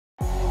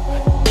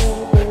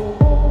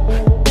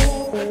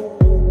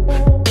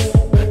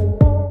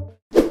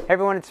Hey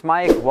everyone, it's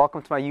Mike.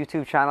 Welcome to my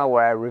YouTube channel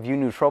where I review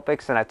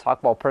nootropics and I talk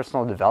about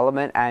personal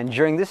development. And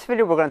during this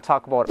video, we're going to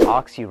talk about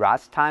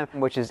Oxiracetam,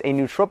 which is a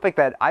nootropic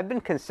that I've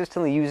been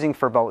consistently using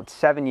for about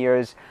 7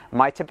 years.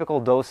 My typical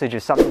dosage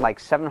is something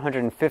like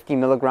 750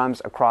 milligrams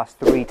across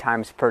 3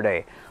 times per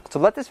day. So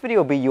let this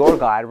video be your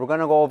guide. We're going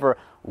to go over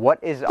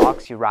what is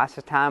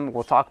Oxiracetam.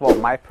 We'll talk about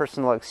my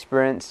personal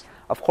experience.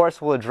 Of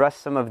course, we'll address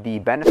some of the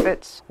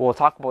benefits. We'll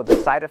talk about the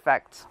side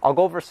effects. I'll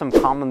go over some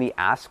commonly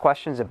asked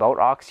questions about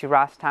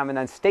Oxiracetam, and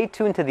then stay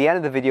tuned to the end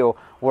of the video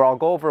where I'll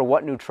go over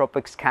what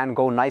nootropics can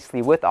go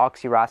nicely with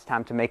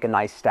Oxiracetam to make a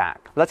nice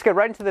stack. Let's get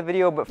right into the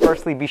video, but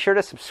firstly, be sure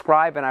to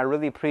subscribe, and I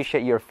really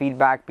appreciate your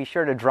feedback. Be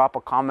sure to drop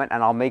a comment,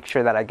 and I'll make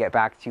sure that I get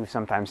back to you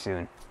sometime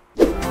soon.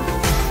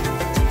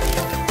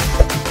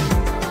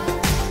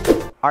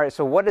 Alright,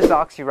 so what is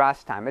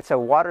Oxiracetam? It's a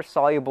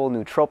water-soluble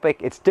nootropic.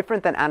 It's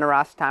different than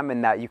Onnit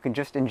in that you can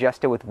just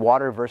ingest it with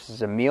water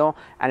versus a meal,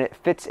 and it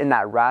fits in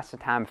that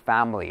racetam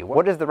family.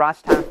 What is the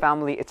racetam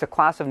family? It's a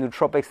class of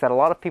nootropics that a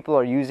lot of people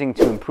are using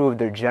to improve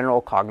their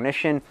general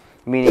cognition,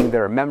 meaning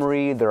their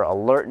memory, their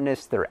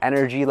alertness, their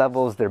energy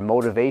levels, their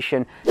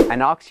motivation.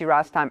 And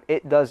Oxiracetam,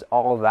 it does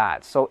all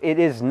that. So it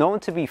is known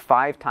to be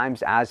 5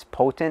 times as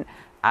potent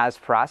as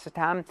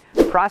Paracetam.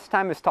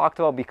 Paracetam is talked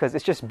about because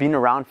it's just been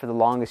around for the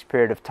longest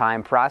period of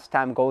time.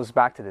 Paracetam goes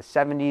back to the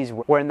 70s,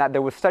 wherein that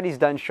there were studies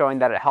done showing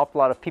that it helped a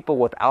lot of people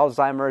with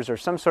Alzheimer's or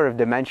some sort of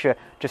dementia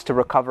just to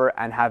recover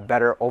and have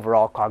better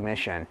overall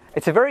cognition.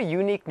 It's a very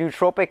unique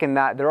nootropic in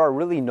that there are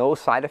really no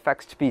side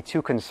effects to be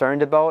too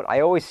concerned about. I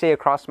always say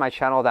across my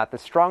channel that the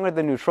stronger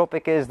the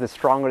nootropic is, the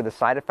stronger the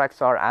side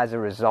effects are as a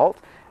result.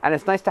 And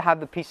it's nice to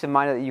have the peace of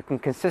mind that you can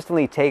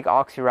consistently take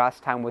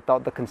Oxiracetam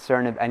without the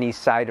concern of any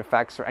side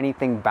effects or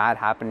anything bad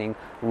happening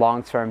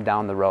long term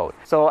down the road.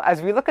 So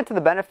as we look into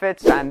the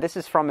benefits, and this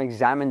is from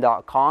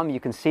examine.com, you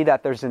can see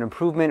that there's an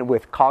improvement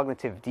with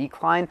cognitive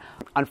decline.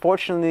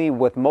 Unfortunately,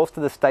 with most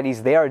of the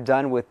studies, they are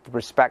done with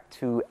respect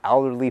to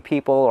elderly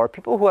people or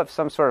people who have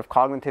some sort of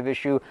cognitive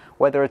issue,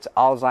 whether it's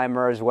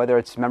Alzheimer's, whether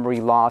it's memory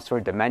loss or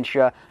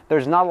dementia.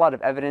 There's not a lot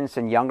of evidence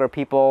in younger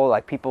people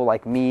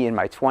like me in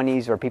my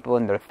 20s or people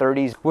in their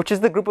 30s, which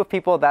is the group of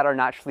people that are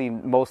naturally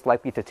most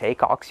likely to take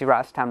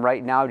Oxiracetam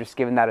right now, just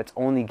given that it's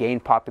only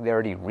gained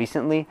popularity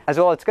recently. As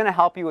well, it's going to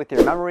help you with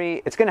your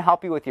memory. It's going to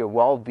help you with your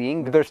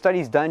well-being. There are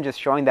studies done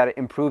just showing that it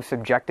improves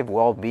subjective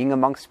well-being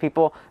amongst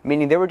people,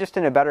 meaning they were just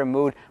in a better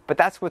mood. But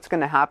that's what's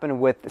going to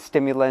happen with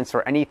stimulants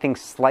or anything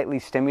slightly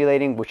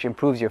stimulating, which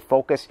improves your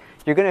focus.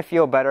 You're going to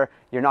feel better.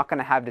 You're not going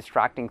to have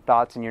distracting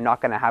thoughts, and you're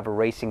not going to have a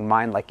racing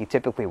mind like you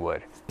typically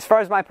would. As far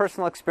as my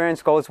personal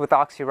experience goes with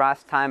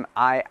Oxiracetam,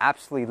 I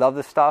absolutely love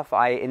this stuff.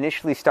 I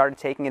initially started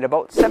taking it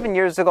about 7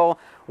 years ago,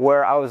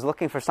 where I was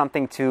looking for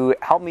something to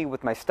help me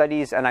with my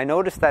studies, and I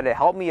noticed that it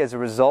helped me as a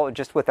result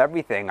just with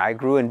everything. I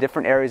grew in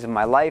different areas of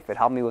my life. It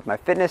helped me with my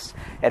fitness.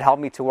 It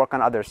helped me to work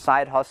on other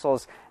side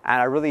hustles,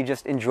 and I really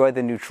just enjoyed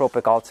the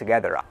nootropic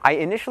altogether. I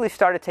initially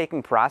started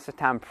taking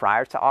Paracetam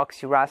prior to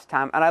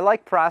Oxiracetam, and I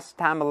liked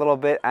Paracetam a little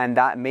bit, and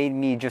that made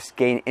me just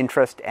gain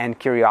interest and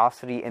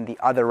curiosity in the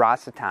other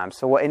racetam.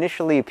 So what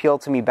initially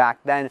appealed to me back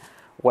then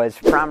was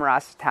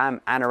Paracetam,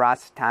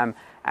 Onnit,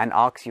 and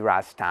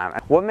Oxiracetam.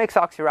 What makes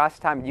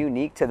Oxiracetam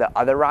unique to the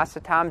other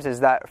racetams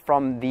is that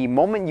from the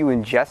moment you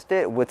ingest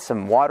it with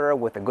some water,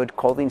 with a good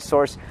choline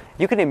source,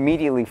 you can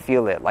immediately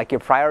feel it. Like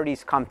your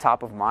priorities come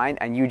top of mind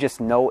and you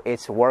just know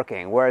it's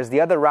working. Whereas the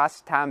other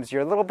racetams,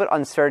 you're a little bit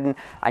uncertain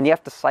and you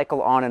have to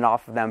cycle on and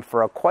off of them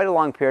for quite a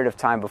long period of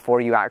time before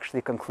you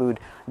actually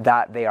conclude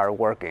that they are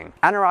working.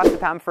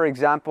 Onnit, for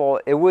example,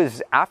 it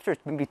was after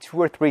maybe 2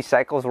 or 3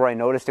 cycles where I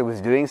noticed it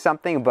was doing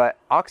something, but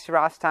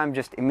Oxiracetam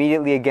just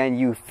immediately, again,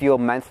 you feel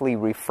mentally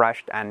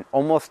refreshed and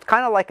almost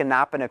kind of like a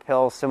nap in a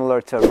pill, similar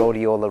to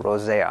rhodiola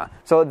rosea.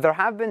 So there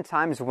have been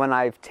times when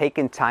I've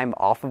taken time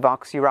off of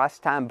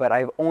Oxiracetam, but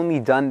I've only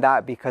done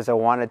that because I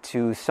wanted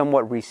to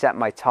somewhat reset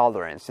my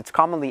tolerance. It's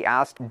commonly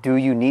asked, do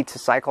you need to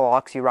cycle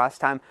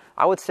Oxiracetam?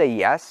 I would say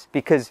yes,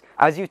 because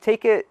as you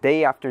take it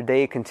day after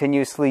day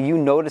continuously, you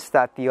notice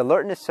that the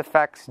alertness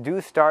effects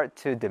do start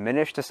to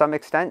diminish to some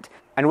extent.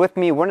 And with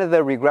me, one of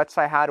the regrets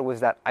I had was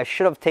that I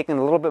should have taken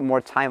a little bit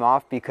more time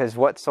off, because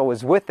what so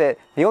was with it,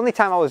 the only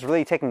time I was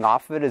really taking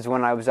off of it is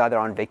when I was either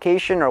on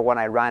vacation or when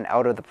I ran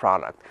out of the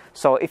product.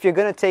 So if you're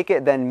going to take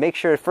it, then make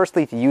sure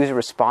firstly to use it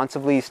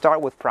responsibly.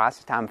 Start with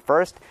Paracetam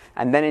first,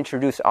 and then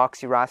introduce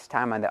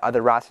Oxiracetam and the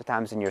other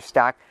racetams in your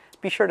stack.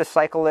 Be sure to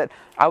cycle it.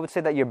 I would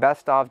say that you're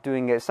best off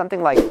doing it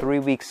something like 3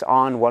 weeks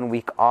on, 1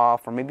 week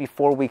off, or maybe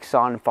 4 weeks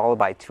on followed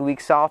by 2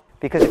 weeks off,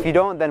 because if you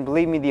don't, then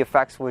believe me, the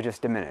effects will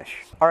just diminish.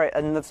 Alright,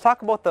 and let's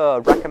talk about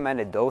the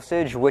recommended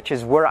dosage, which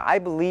is where I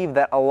believe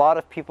that a lot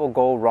of people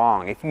go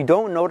wrong. If you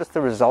don't notice the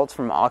results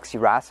from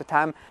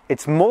Oxiracetam,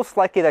 it's most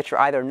likely that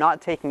you're either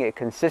not taking it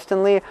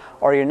consistently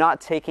or you're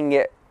not taking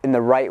it in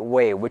the right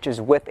way, which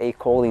is with a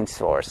choline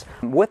source.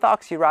 With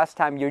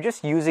Oxiracetam, you're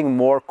just using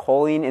more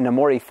choline in a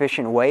more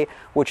efficient way,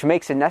 which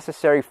makes it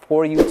necessary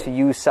for you to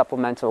use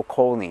supplemental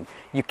choline.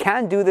 You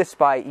can do this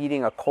by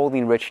eating a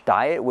choline-rich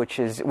diet, which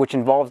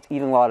involves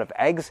eating a lot of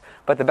eggs,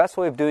 but the best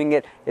way of doing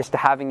it is to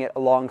having it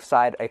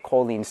alongside a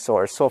choline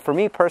source. So for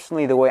me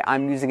personally, the way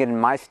I'm using it in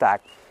my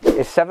stack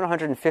is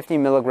 750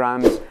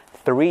 milligrams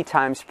 3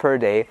 times per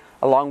day,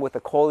 along with a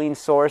choline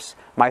source.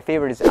 My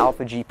favorite is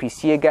alpha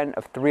GPC again,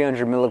 of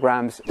 300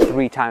 milligrams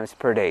 3 times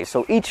per day.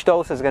 So each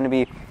dose is going to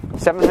be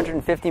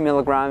 750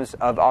 milligrams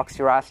of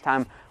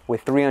Oxiracetam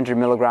with 300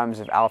 milligrams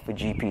of alpha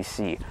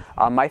GPC.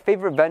 My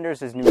favorite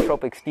vendors is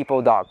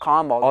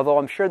nootropicdepot.com, although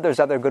I'm sure there's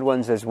other good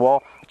ones as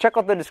well. Check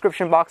out the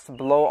description box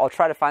below. I'll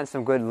try to find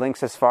some good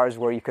links as far as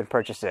where you can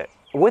purchase it.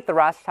 With the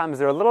racetams,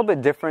 they're a little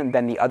bit different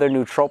than the other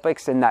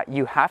nootropics in that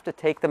you have to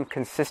take them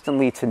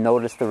consistently to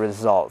notice the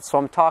results. So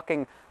I'm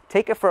talking,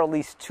 take it for at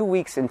least 2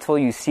 weeks until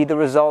you see the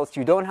results.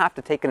 You don't have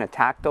to take an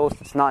attack dose.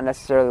 It's not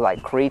necessarily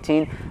like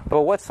creatine.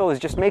 But what's so is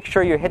just make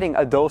sure you're hitting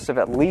a dose of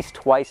at least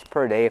twice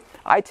per day.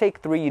 I take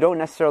 3. You don't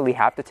necessarily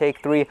have to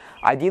take 3.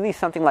 Ideally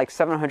something like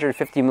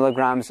 750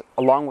 milligrams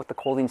along with the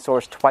choline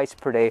source twice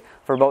per day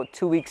for about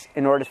 2 weeks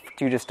in order for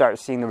you to start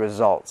seeing the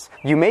results.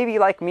 You may be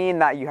like me in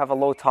that you have a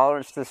low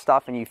tolerance to this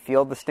stuff and you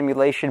feel the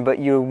stimulation, but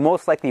you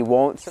most likely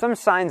won't. Some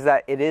signs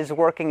that it is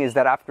working is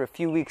that after a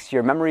few weeks,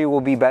 your memory will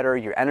be better,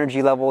 your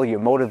energy level, your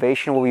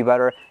motivation will be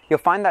better. You'll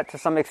find that to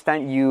some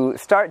extent you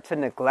start to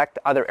neglect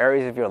other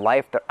areas of your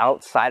life that are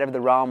outside of the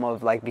realm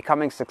of like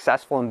becoming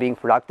successful and being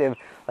productive.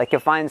 Like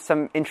you'll find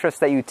some interests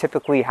that you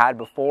typically had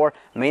before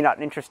may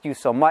not interest you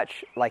so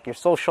much, like your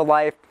social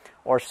life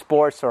or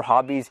sports or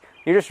hobbies.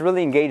 You're just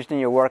really engaged in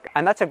your work,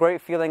 and that's a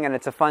great feeling, and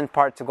it's a fun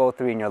part to go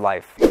through in your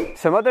life.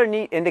 Some other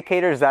neat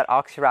indicators that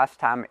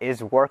Oxiracetam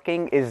is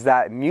working is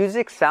that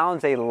music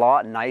sounds a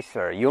lot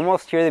nicer. You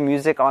almost hear the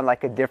music on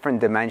like a different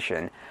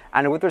dimension.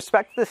 And with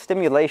respect to the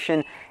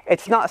stimulation,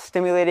 it's not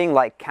stimulating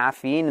like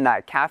caffeine. In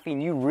that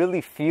caffeine, you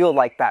really feel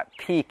like that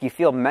peak. You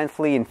feel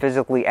mentally and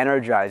physically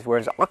energized.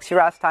 Whereas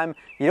Oxiracetam,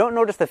 you don't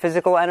notice the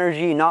physical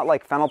energy, not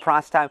like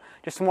phenylprostam,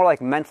 just more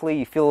like mentally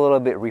you feel a little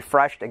bit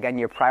refreshed. Again,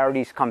 your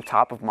priorities come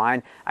top of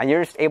mind, and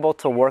you're just able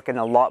to work in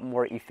a lot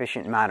more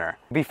efficient manner.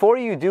 Before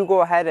you do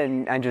go ahead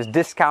and just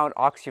discount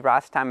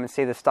Oxiracetam and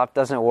say the stuff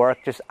doesn't work,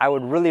 I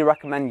would really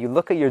recommend you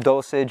look at your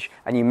dosage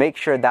and you make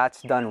sure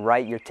that's done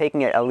right. You're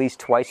taking it at least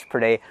twice per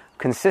day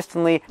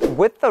consistently.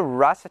 With the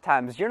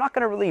racetams, you're not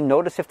going to really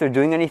notice if they're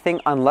doing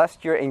anything unless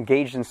you're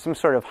engaged in some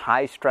sort of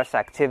high stress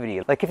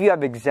activity. Like if you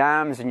have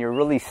exams and you're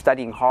really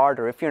studying hard,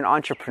 or if you're an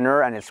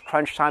entrepreneur and it's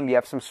crunch time, you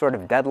have some sort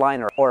of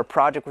deadline or a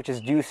project which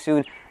is due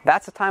soon,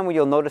 that's the time when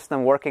you'll notice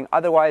them working.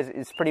 Otherwise,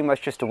 it's pretty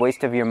much just a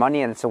waste of your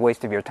money and it's a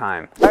waste of your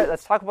time. All right,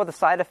 let's talk about the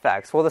side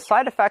effects. Well, the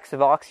side effects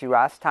of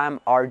Oxiracetam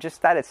are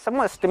just that it's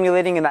somewhat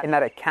stimulating in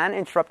that it can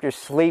interrupt your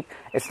sleep.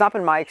 It's not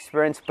been my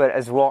experience, but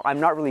as well, I'm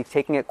not really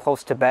taking it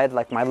close to bed.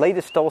 Like my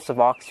latest dose of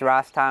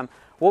Oxiracetam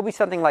will be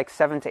something like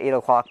 7 to 8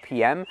 o'clock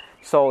p.m.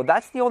 So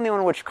that's the only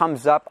one which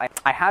comes up.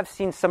 I have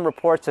seen some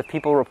reports of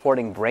people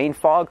reporting brain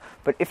fog,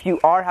 but if you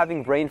are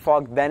having brain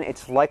fog, then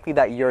it's likely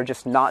that you're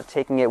just not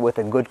taking it with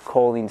a good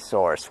choline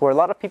source. Where a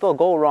lot of people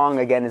go wrong,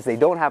 again, is they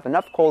don't have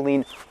enough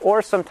choline,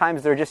 or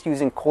sometimes they're just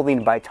using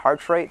choline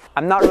bitartrate.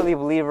 I'm not really a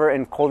believer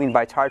in choline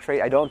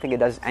bitartrate. I don't think it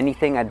does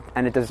anything,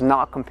 and it does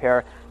not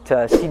compare to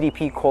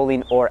CDP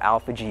choline or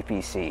alpha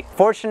GPC.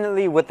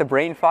 Fortunately, with the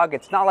brain fog,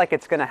 it's not like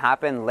it's going to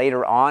happen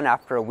later on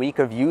after a week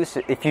of use.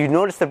 If you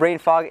notice the brain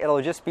fog,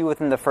 it'll just be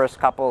within the first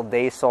couple of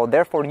days. So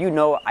therefore, you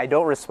know I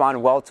don't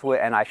respond well to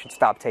it and I should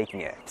stop taking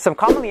it. Some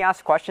commonly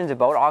asked questions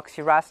about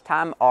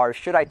Oxiracetam are,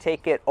 should I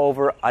take it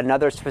over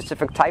another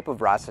specific type of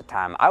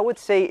racetam? I would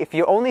say if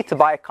you're only to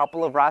buy a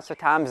couple of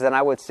racetams, then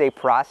I would say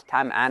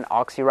Piracetam and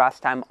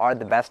Oxiracetam are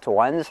the best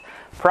ones.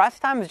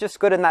 Piracetam is just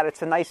good in that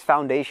it's a nice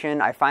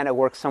foundation. I find it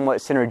works somewhat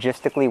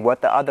synergistically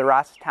with the other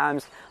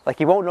racetams.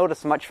 Like you won't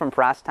notice much from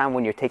Piracetam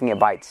when you're taking it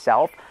by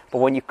itself, but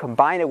when you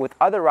combine it with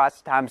other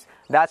racetams,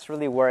 that's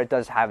really where it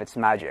does have its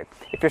magic.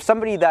 If you're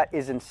somebody that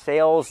is in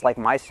sales like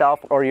myself,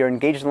 or you're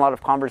engaged in a lot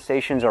of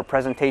conversations or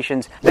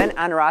presentations, then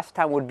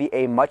Aniracetam would be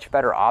a much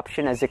better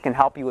option, as it can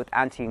help you with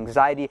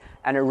anti-anxiety,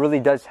 and it really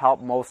does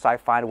help most, I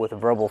find, with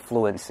verbal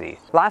fluency.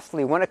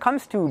 Lastly, when it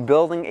comes to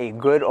building a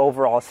good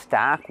overall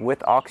stack with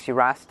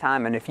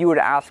Oxiracetam, and if you were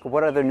to ask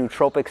what other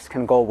nootropics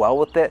can go well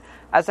with it,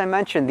 as I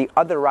mentioned, the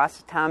other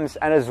racetams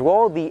and as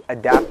well the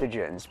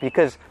adaptogens,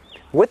 because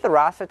with the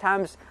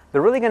racetams,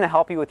 they're really going to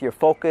help you with your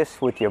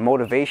focus, with your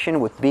motivation,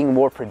 with being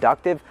more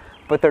productive,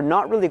 but they're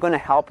not really going to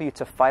help you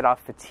to fight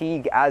off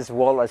fatigue as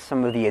well as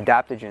some of the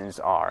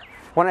adaptogens are.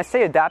 When I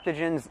say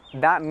adaptogens,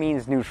 that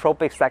means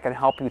nootropics that can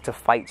help you to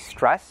fight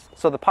stress.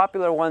 So the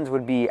popular ones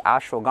would be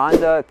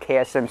ashwagandha,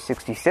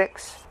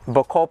 KSM-66,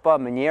 Bacopa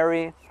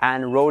Minieri,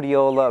 and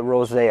Rhodiola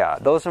rosea.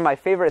 Those are my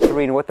favorite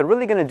 3, and what they're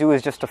really going to do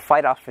is just to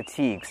fight off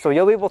fatigue. So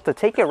you'll be able to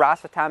take your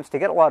racetams to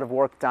get a lot of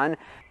work done,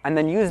 and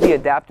then use the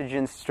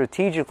adaptogens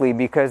strategically,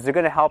 because they're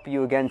going to help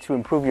you again to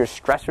improve your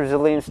stress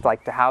resilience,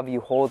 like to have you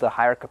hold a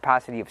higher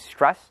capacity of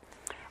stress.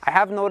 I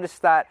have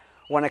noticed that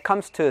when it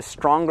comes to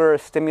stronger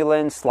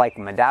stimulants like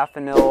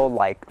modafinil,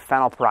 like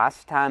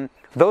phenylpiracetam,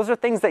 those are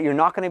things that you're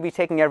not going to be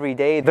taking every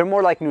day. They're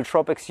more like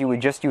nootropics you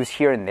would just use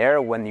here and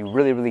there when you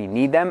really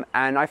need them.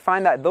 And I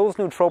find that those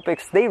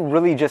nootropics, they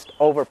really just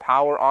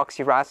overpower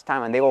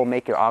oxiracetam, and they will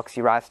make your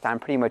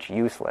oxiracetam pretty much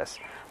useless.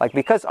 Like,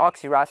 because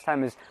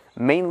oxiracetam is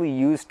mainly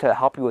used to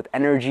help you with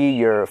energy,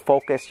 your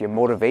focus, your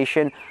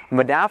motivation,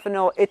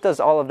 modafinil, it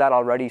does all of that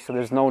already, so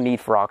there's no need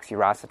for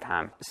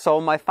oxiracetam. So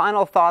my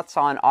final thoughts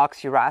on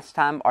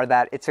oxiracetam are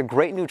that it's a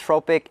great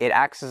nootropic, it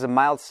acts as a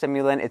mild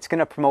stimulant, it's going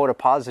to promote a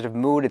positive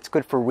mood, it's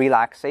good for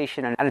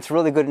relaxation, and it's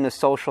really good in a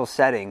social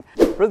setting.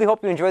 Really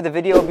hope you enjoyed the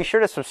video. Be sure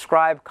to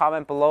subscribe,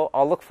 comment below.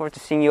 I'll look forward to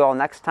seeing you all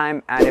next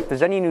time, and if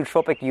there's any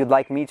nootropic you'd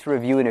like me to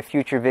review in a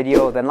future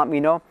video, then let me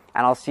know,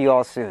 and I'll see you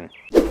all soon.